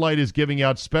Bud Light is giving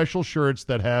out special shirts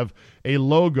that have a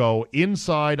logo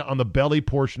inside on the belly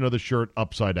portion of the shirt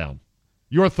upside down.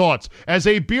 Your thoughts. As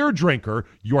a beer drinker,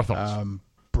 your thoughts.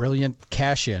 Brilliant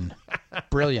cash in.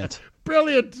 Brilliant.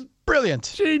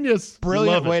 Brilliant. Genius.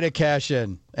 Brilliant way to cash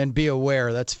in and be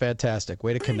aware. That's fantastic.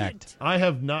 Way to connect. I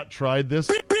have not tried this.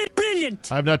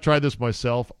 Brilliant. I have not tried this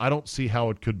myself. I don't see how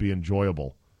it could be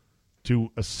enjoyable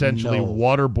to essentially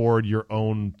waterboard your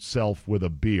own self with a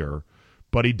beer.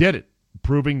 But he did it,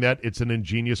 proving that it's an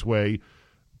ingenious way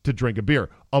to drink a beer.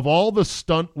 Of all the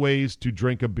stunt ways to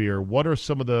drink a beer, what are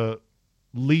some of the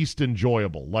least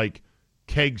enjoyable, like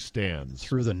keg stands,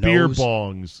 through the nose, beer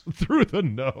bongs, through the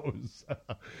nose,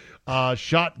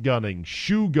 shotgunning,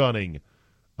 shoe gunning,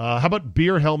 How about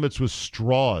beer helmets with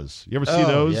straws? You ever see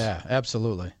those? Yeah,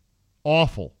 absolutely.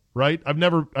 Awful, right? I've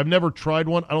never tried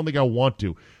one. I don't think I want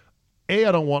to. A,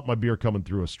 I don't want my beer coming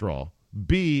through a straw.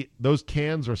 B, those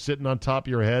cans are sitting on top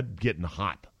of your head getting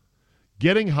hot.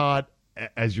 Getting hot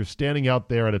as you're standing out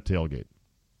there at a tailgate.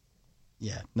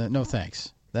 Yeah, no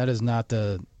thanks. That is not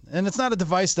and it's not a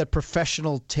device that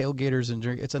professional tailgaters and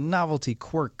drink. It's a novelty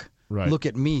quirk. Right. Look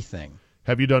at me thing.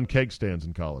 Have you done keg stands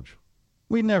in college?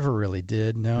 We never really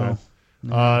did, no. Okay.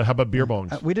 No. How about beer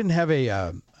bongs? We didn't have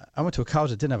I went to a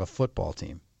college that didn't have a football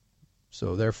team.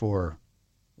 So therefore,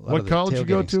 what college you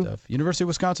go to? Stuff. University of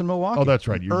Wisconsin-Milwaukee. Oh, that's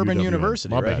right. Urban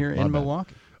University right here in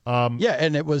Milwaukee. Yeah,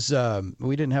 and it was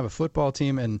we didn't have a football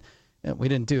team, and we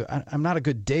didn't do. I'm not a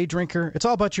good day drinker. It's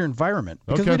all about your environment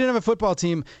because we didn't have a football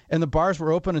team, and the bars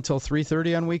were open until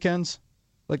 3:30 on weekends.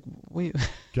 Like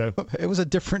it was a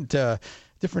different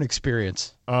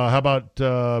experience. How about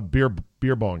beer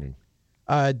bonging?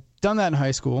 Done that in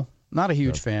high school. Not a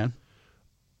huge fan.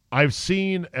 I've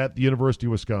seen at the University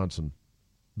of Wisconsin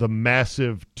the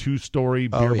massive 2-story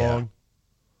beer bong.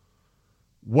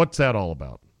 What's that all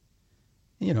about?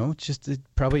 Just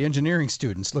probably engineering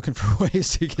students looking for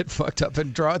ways to get fucked up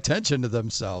and draw attention to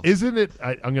themselves. Isn't it?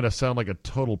 I'm going to sound like a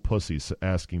total pussy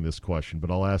asking this question,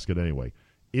 but I'll ask it anyway.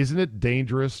 Isn't it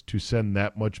dangerous to send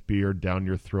that much beer down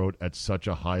your throat at such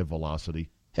a high velocity?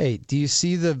 Hey, do you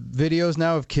see the videos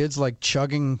now of kids like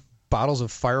chugging bottles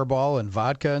of Fireball and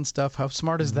vodka and stuff? How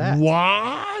smart is that?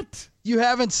 What? You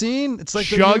haven't seen? It's like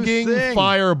chugging the new thing.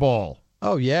 Fireball.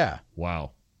 Oh, yeah.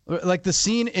 Wow. Like the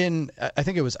scene in, I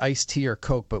think it was Iced Tea or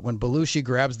Coke, but when Belushi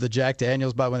grabs the Jack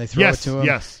Daniels bottle when they throw it to him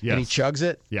and he chugs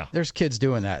it, there's kids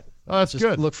doing that. Oh, that's Just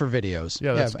good. Look for videos.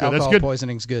 Yeah, that's good. Alcohol That's good.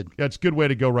 poisoning's good. That's a good way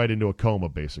to go right into a coma,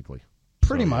 basically.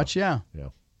 Pretty much, yeah.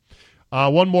 Yeah.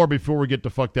 One more before we get to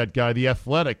fuck that guy. The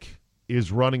Athletic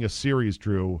is running a series,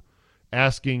 Drew,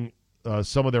 asking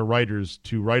some of their writers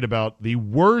to write about the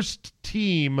worst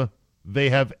team they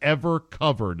have ever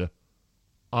covered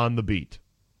on the beat.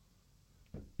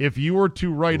 If you were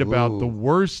to write about the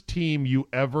worst team you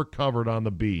ever covered on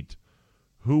the beat,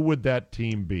 who would that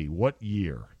team be? What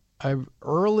year?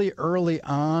 Early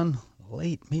on,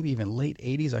 maybe even late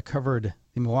 80s, I covered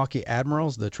the Milwaukee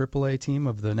Admirals, the AAA team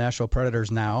of the Nashville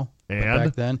Predators now. And?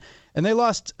 Back then. And they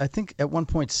lost, I think, at one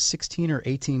point, 16 or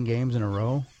 18 games in a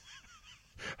row.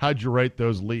 How'd you rate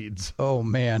those leads? Oh,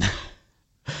 man.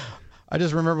 I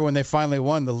just remember when they finally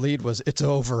won, the lead was, it's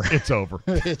over. It's over.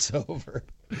 It's over.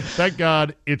 Thank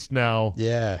God it's now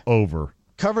over.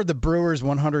 Covered the Brewers'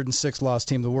 106-loss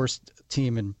team, the worst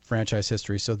team in franchise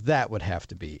history, so that would have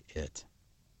to be it.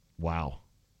 Wow.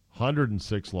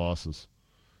 106 losses.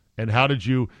 And how did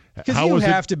you... Because you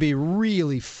have to be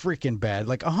really freaking bad.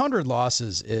 Like 100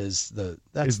 losses is the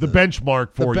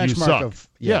benchmark for the benchmark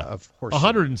you suck. Of horseshit.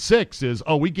 106 is,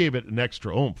 we gave it an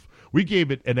extra oomph. We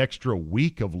gave it an extra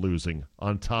week of losing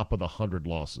on top of the 100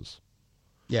 losses.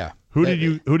 Yeah. Who did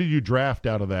you draft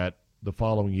out of that the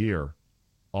following year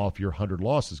off your 100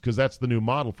 losses? Because that's the new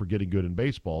model for getting good in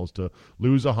baseball is to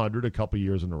lose 100 a couple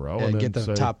years in a row and then get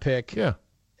the top pick. Yeah.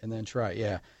 And then try.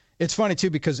 Yeah. It's funny too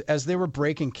because as they were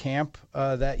breaking camp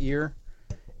that year,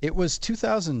 it was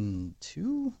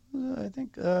 2002. I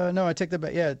think. No, I take that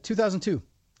back. Yeah, 2002.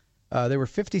 They were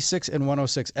 56 and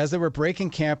 106. As they were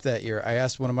breaking camp that year, I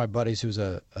asked one of my buddies who's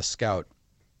a scout,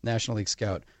 National League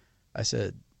scout. I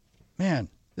said, "Man,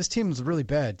 this team is really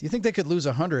bad. Do you think they could lose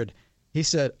 100?" He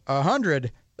said,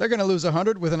 100? They're going to lose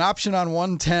 100 with an option on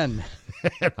 110.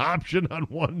 An option on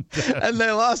 110. And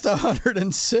they lost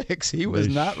 106. He was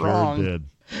not wrong. Did.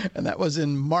 And that was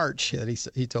in March that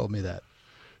he told me that.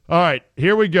 All right,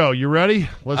 here we go. You ready?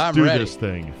 I'm ready. This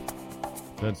thing.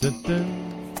 Dun, dun, dun.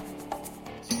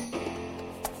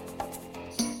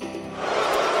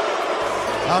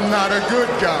 I'm not a good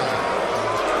guy.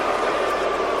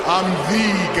 I'm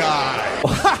the guy.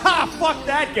 Fuck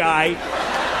that guy.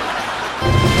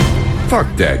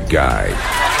 Fuck that guy.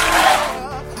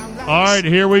 All right,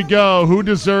 here we go. Who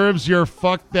deserves your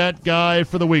fuck that guy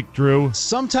for the week, Drew?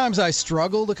 Sometimes I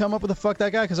struggle to come up with a fuck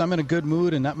that guy because I'm in a good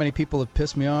mood and not many people have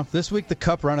pissed me off. This week, the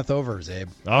cup runneth over, Zabe.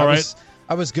 All right.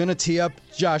 I was going to tee up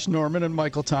Josh Norman and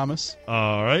Michael Thomas.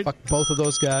 All right. Fuck both of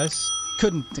those guys.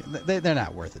 Couldn't. They're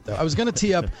not worth it, though. I was going to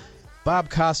tee up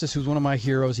Bob Costas, who's one of my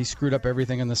heroes. He screwed up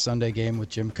everything in the Sunday game with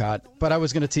Jim Cott. But I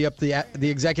was going to tee up the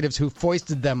executives who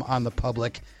foisted them on the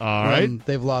public. All right.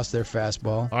 They've lost their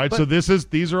fastball. All right, so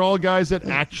these are all guys that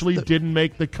actually didn't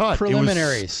make the cut.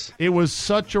 Preliminaries. It was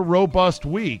such a robust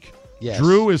week. Yes.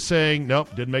 Drew is saying, nope,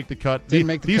 didn't make the cut. These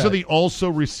cut. are the also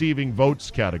receiving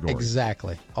votes category.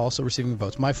 Exactly. Also receiving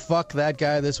votes. My fuck that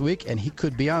guy this week, and he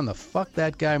could be on the fuck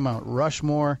that guy Mount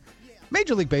Rushmore.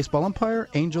 Major League Baseball umpire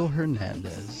Angel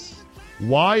Hernandez.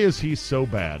 Why is he so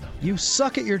bad? You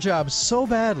suck at your job so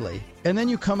badly, and then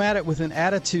you come at it with an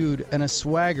attitude and a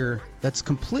swagger that's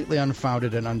completely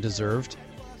unfounded and undeserved,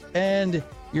 and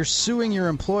you're suing your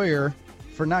employer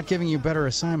for not giving you better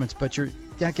assignments, but you're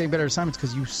not getting better assignments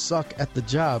because you suck at the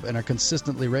job and are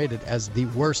consistently rated as the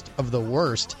worst of the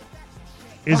worst.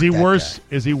 Is he worse? Guy.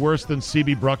 Is he worse than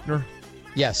CB Bruckner?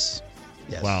 Yes.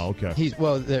 Wow. Okay.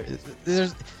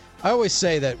 There's. I always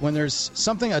say that when there's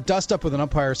a dust up with an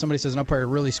umpire, somebody says an umpire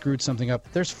really screwed something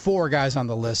up, there's 4 guys on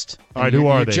the list. All right, who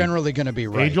are they? Generally going to be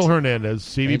right. Angel Hernandez,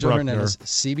 CB Bruckner.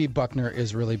 CB Buckner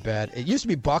is really bad. It used to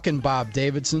be Buck and Bob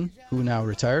Davidson, who now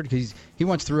retired, because he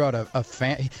once threw out a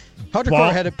fan.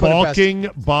 Hardcore had to put Balking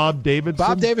Bob Davidson?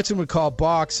 Bob Davidson would call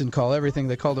balks and call everything.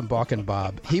 They called him Balk and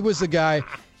Bob. He was the guy.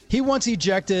 He once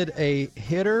ejected a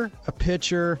hitter, a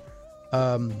pitcher,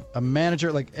 a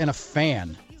manager, and a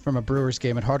fan from a Brewers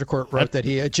game, and Hardcore wrote that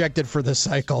he ejected for the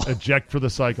cycle. Eject for the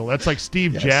cycle. That's like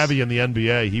Steve Javie in the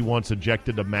NBA. He once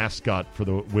ejected a mascot for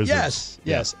the Wizards.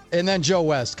 Yes. And then Joe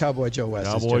West, Cowboy Joe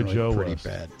West, is generally pretty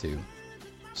bad too.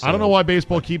 So, I don't know why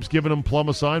baseball keeps giving him plum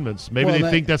assignments. Maybe they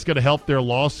think that's going to help their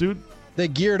lawsuit. They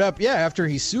geared up, after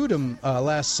he sued him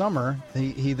last summer.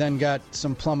 He then got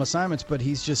some plum assignments, but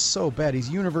he's just so bad. He's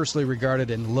universally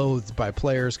regarded and loathed by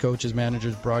players, coaches,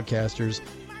 managers, broadcasters,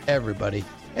 everybody.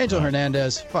 Angel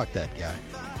Hernandez, fuck that guy.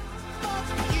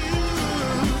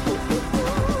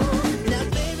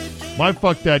 My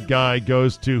fuck that guy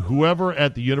goes to whoever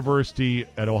at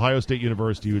Ohio State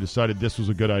University who decided this was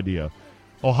a good idea.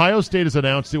 Ohio State has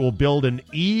announced it will build an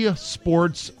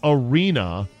e-sports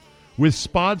arena with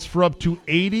spots for up to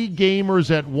 80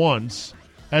 gamers at once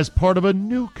as part of a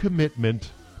new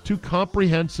commitment to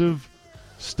comprehensive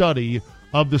study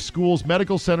of the school's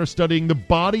medical center studying the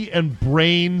body and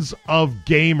brains of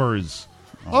gamers.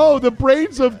 Oh, the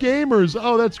brains of gamers.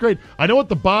 Oh, that's great. I know what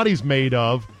the body's made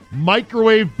of.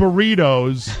 Microwave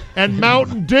burritos and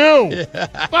Mountain Dew.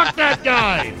 Fuck that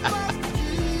guy.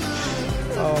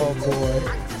 Oh,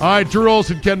 boy. All right, Drew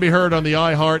Olson can be heard on the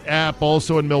iHeart app,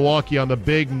 also in Milwaukee on the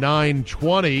Big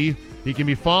 920. He can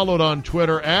be followed on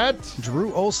Twitter at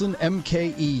Drew Olson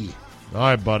MKE. All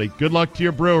right, buddy. Good luck to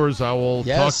your Brewers. I will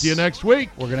talk to you next week.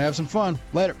 We're going to have some fun.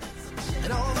 Later.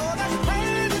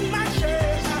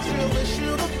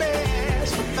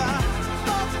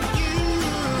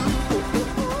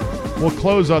 We'll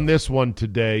close on this one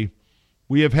today.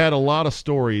 We have had a lot of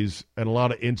stories and a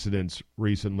lot of incidents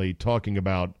recently talking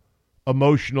about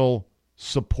emotional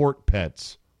support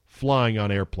pets flying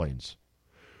on airplanes.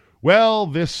 Well,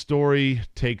 this story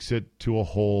takes it to a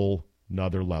whole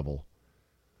nother level.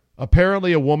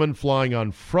 Apparently, a woman flying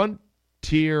on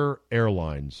Frontier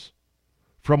Airlines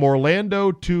from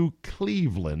Orlando to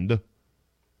Cleveland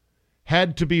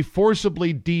had to be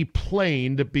forcibly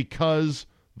deplaned because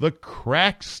the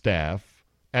crack staff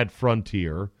at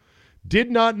Frontier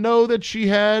did not know that she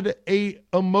had a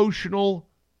emotional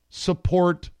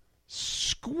support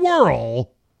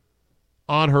squirrel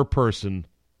on her person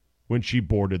when she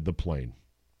boarded the plane.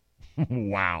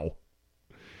 Wow.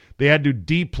 They had to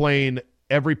deplane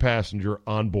every passenger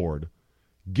on board,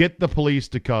 get the police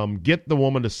to come, get the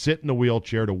woman to sit in a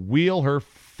wheelchair to wheel her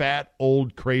fat,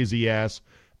 old, crazy ass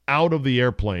out of the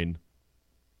airplane,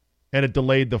 and it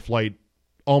delayed the flight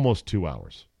almost 2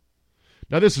 hours.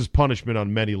 Now, this is punishment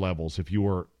on many levels if you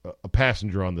were a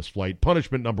passenger on this flight.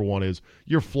 Punishment number 1 is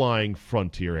you're flying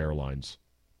Frontier Airlines.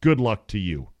 Good luck to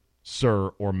you,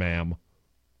 sir or ma'am.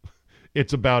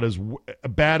 It's about as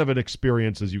bad of an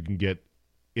experience as you can get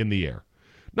in the air.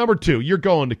 Number 2, you're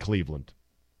going to Cleveland,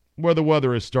 where the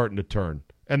weather is starting to turn,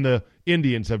 and the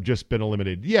Indians have just been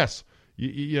eliminated. Yes,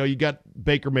 you got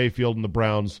Baker Mayfield and the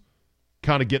Browns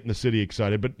kind of getting the city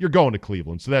excited, but you're going to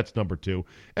Cleveland, so that's number 2.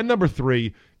 And number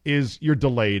 3 is you're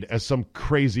delayed as some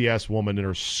crazy-ass woman in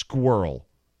her squirrel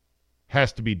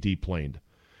has to be deplaned.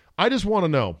 I just want to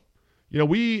know,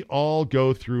 we all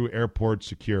go through airport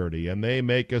security, and they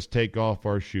make us take off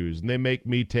our shoes, and they make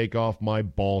me take off my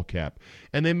ball cap,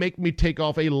 and they make me take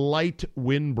off a light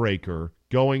windbreaker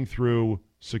going through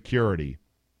security.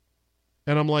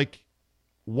 And I'm like,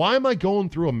 why am I going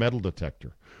through a metal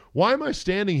detector? Why am I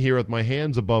standing here with my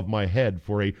hands above my head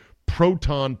for a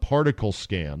proton particle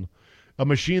scan, a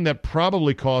machine that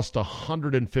probably cost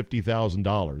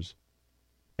 $150,000,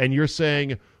 and you're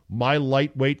saying my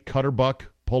lightweight Cutterbuck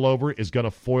pullover is going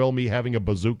to foil me having a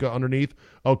bazooka underneath?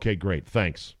 Okay, great.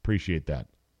 Thanks. Appreciate that.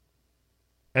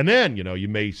 And then, you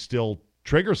may still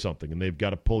trigger something, and they've got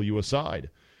to pull you aside.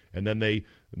 And then they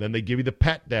give you the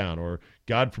pat down, or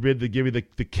God forbid they give you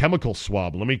the chemical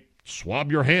swab. Let me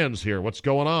swab your hands here. What's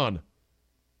going on?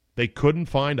 They couldn't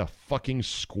find a fucking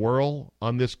squirrel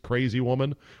on this crazy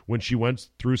woman when she went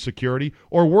through security.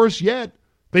 Or worse yet,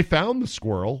 they found the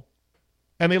squirrel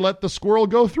and they let the squirrel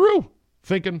go through,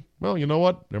 thinking, well, you know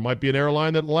what? There might be an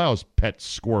airline that allows pet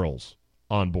squirrels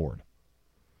on board.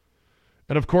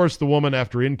 And of course, the woman,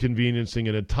 after inconveniencing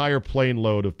an entire plane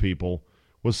load of people,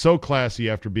 was so classy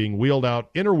after being wheeled out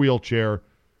in her wheelchair,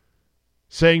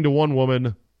 saying to one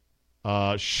woman,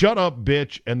 shut up,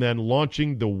 bitch, and then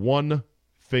launching the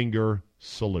one-finger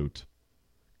salute.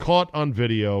 Caught on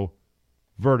video,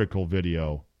 vertical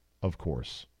video, of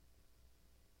course.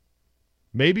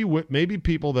 Maybe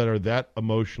people that are that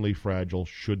emotionally fragile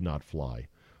should not fly.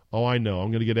 Oh, I know.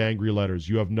 I'm going to get angry letters.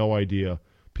 You have no idea.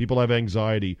 People have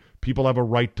anxiety. People have a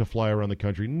right to fly around the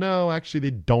country. No, actually,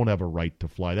 they don't have a right to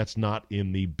fly. That's not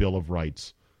in the Bill of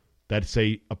Rights. That's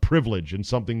a privilege and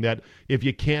something that if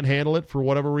you can't handle it for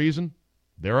whatever reason,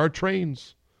 there are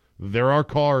trains, there are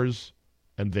cars,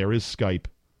 and there is Skype.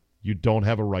 You don't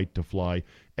have a right to fly,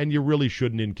 and you really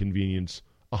shouldn't inconvenience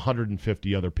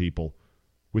 150 other people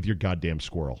with your goddamn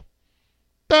squirrel.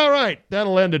 All right,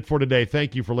 that'll end it for today.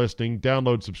 Thank you for listening.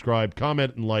 Download, subscribe,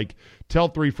 comment, and like. Tell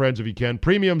 3 friends if you can.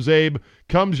 Premium Zabe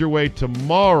comes your way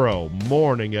tomorrow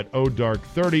morning at dark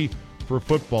 30 for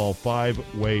Football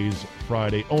 5 Ways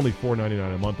Friday. Only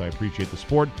 $4.99 a month. I appreciate the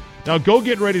support. Now go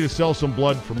get ready to sell some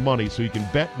blood for money so you can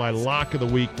bet my lock of the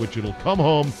week, which it'll come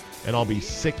home, and I'll be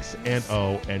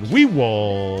 6-0. And we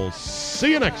will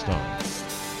see you next time.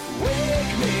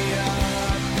 Wake me